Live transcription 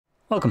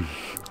Welcome.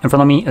 In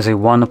front of me is a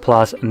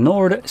OnePlus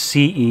Nord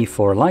CE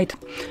for Lite,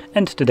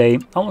 and today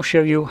I will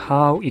show you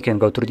how you can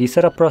go through the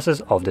setup process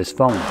of this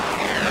phone.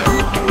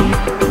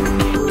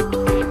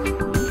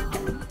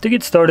 To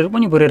get started,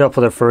 when you boot it up for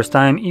the first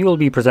time, you will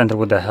be presented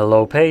with the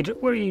hello page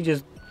where you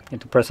just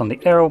need to press on the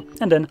arrow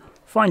and then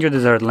find your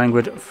desired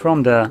language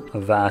from the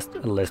vast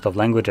list of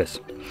languages.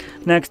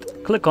 Next,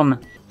 click on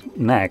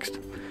Next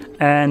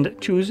and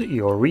choose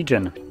your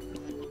region.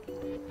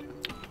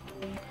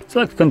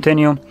 Select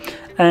Continue,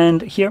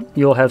 and here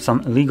you'll have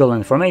some legal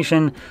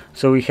information.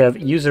 So we have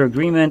user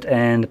agreement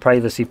and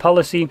privacy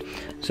policy.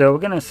 So we're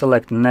gonna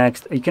select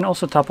Next. You can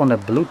also tap on the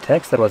blue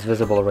text that was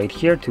visible right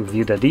here to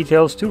view the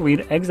details, to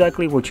read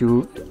exactly what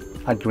you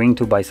agreeing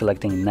to by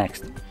selecting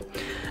Next.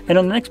 And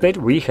on the next page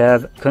we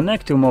have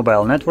Connect to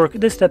Mobile Network.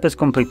 This step is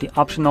completely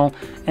optional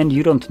and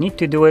you don't need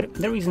to do it.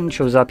 The reason it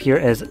shows up here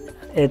is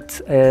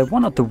it's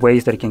one of the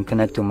ways that you can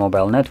connect to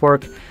mobile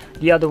network.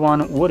 The other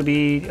one would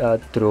be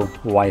through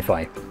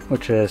Wi-Fi,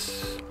 which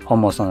is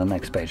almost on the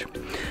next page.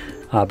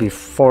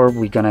 Before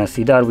we're gonna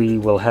see that, we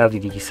will have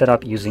the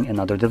setup using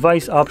another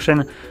device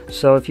option.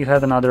 So if you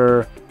have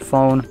another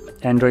phone,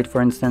 Android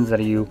for instance, that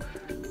you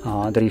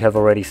have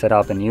already set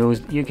up and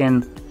used, you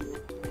can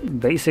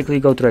basically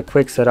go through a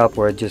quick setup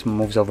where it just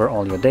moves over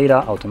all your data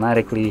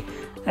automatically,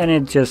 and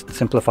it just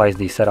simplifies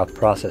the setup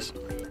process.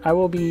 I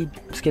will be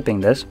skipping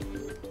this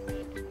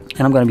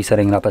and I'm going to be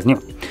setting it up as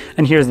new.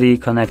 And here's the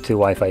connect to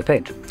Wi-Fi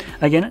page.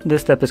 Again,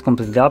 this step is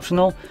completely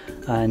optional,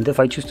 and if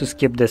I choose to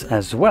skip this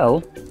as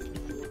well,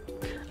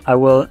 I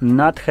will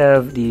not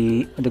have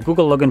the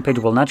Google login page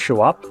will not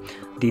show up.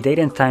 The date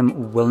and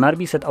time will not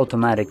be set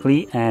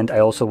automatically, and I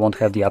also won't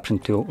have the option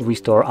to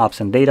restore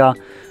apps and data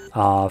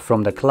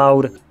from the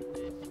cloud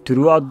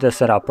throughout the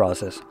setup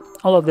process.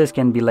 All of this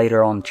can be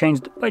later on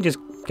changed by just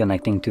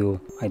connecting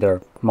to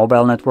either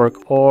mobile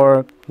network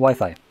or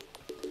Wi-Fi.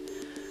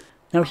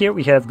 Now here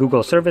we have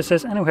Google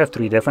services, and we have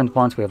three different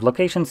ones. We have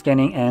location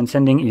scanning and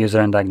sending user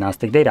and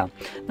diagnostic data.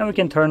 Now we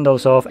can turn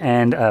those off,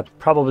 and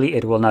probably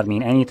it will not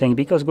mean anything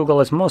because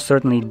Google is most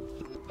certainly,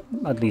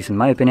 at least in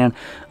my opinion,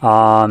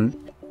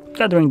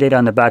 gathering data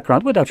in the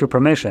background without your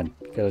permission,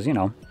 because you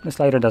know, the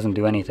slider doesn't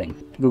do anything.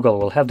 Google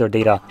will have their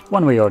data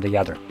one way or the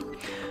other.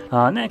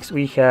 Next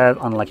we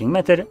have unlocking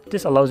method.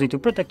 This allows you to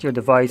protect your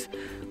device,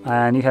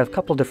 and you have a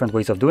couple different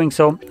ways of doing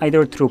so,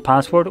 either through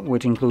password,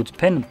 which includes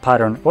PIN,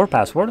 pattern or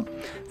password,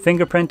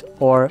 fingerprint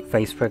or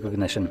face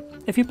recognition.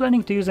 If you're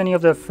planning to use any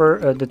of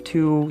the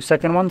two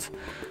second ones,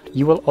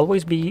 you will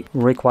always be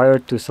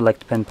required to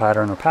select PIN,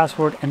 pattern or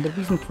password, and the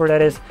reason for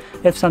that is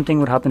if something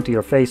would happen to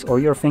your face or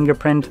your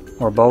fingerprint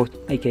or both,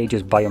 aka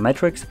just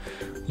biometrics,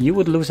 you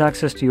would lose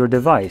access to your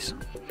device.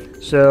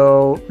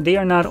 So they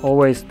are not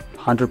always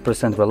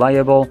 100%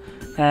 reliable,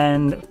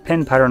 and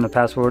PIN, pattern, or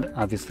password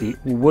obviously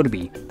would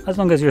be, as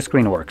long as your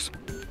screen works.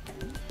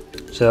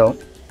 So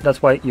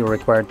that's why you're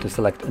required to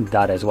select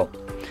that as well.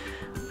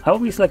 I will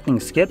be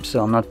selecting skip,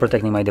 so I'm not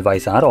protecting my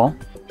device at all,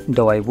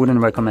 though I wouldn't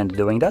recommend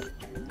doing that.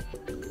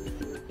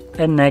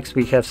 And next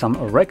we have some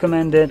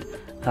recommended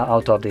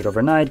auto update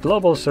overnight,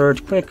 global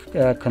search, quick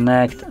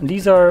connect.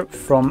 These are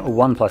from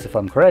OnePlus if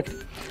I'm correct,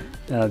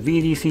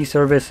 VDC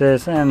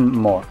services and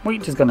more. We're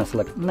just gonna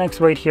select next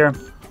right here.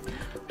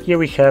 Here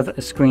we have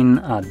a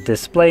screen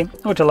display,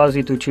 which allows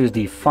you to choose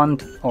the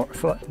font or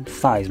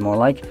size, more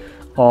like,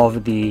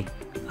 of the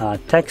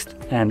text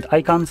and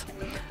icons.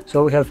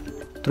 So we have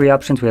three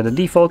options. We have the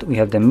default, we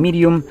have the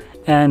medium,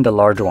 and the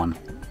large one.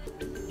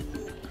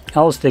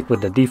 I'll stick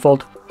with the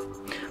default.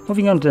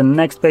 Moving on to the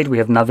next page, we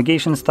have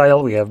navigation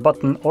style, we have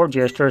button or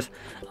gestures.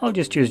 I'll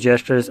just choose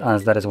gestures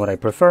as that is what I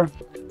prefer.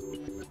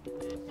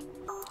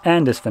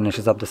 And this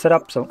finishes up the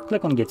setup, so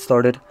click on get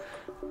started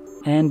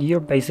and you're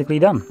basically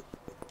done.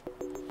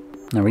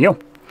 There we go.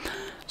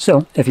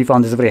 So if you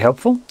found this very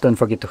helpful, don't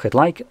forget to hit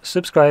like,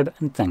 subscribe,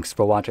 and thanks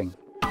for watching.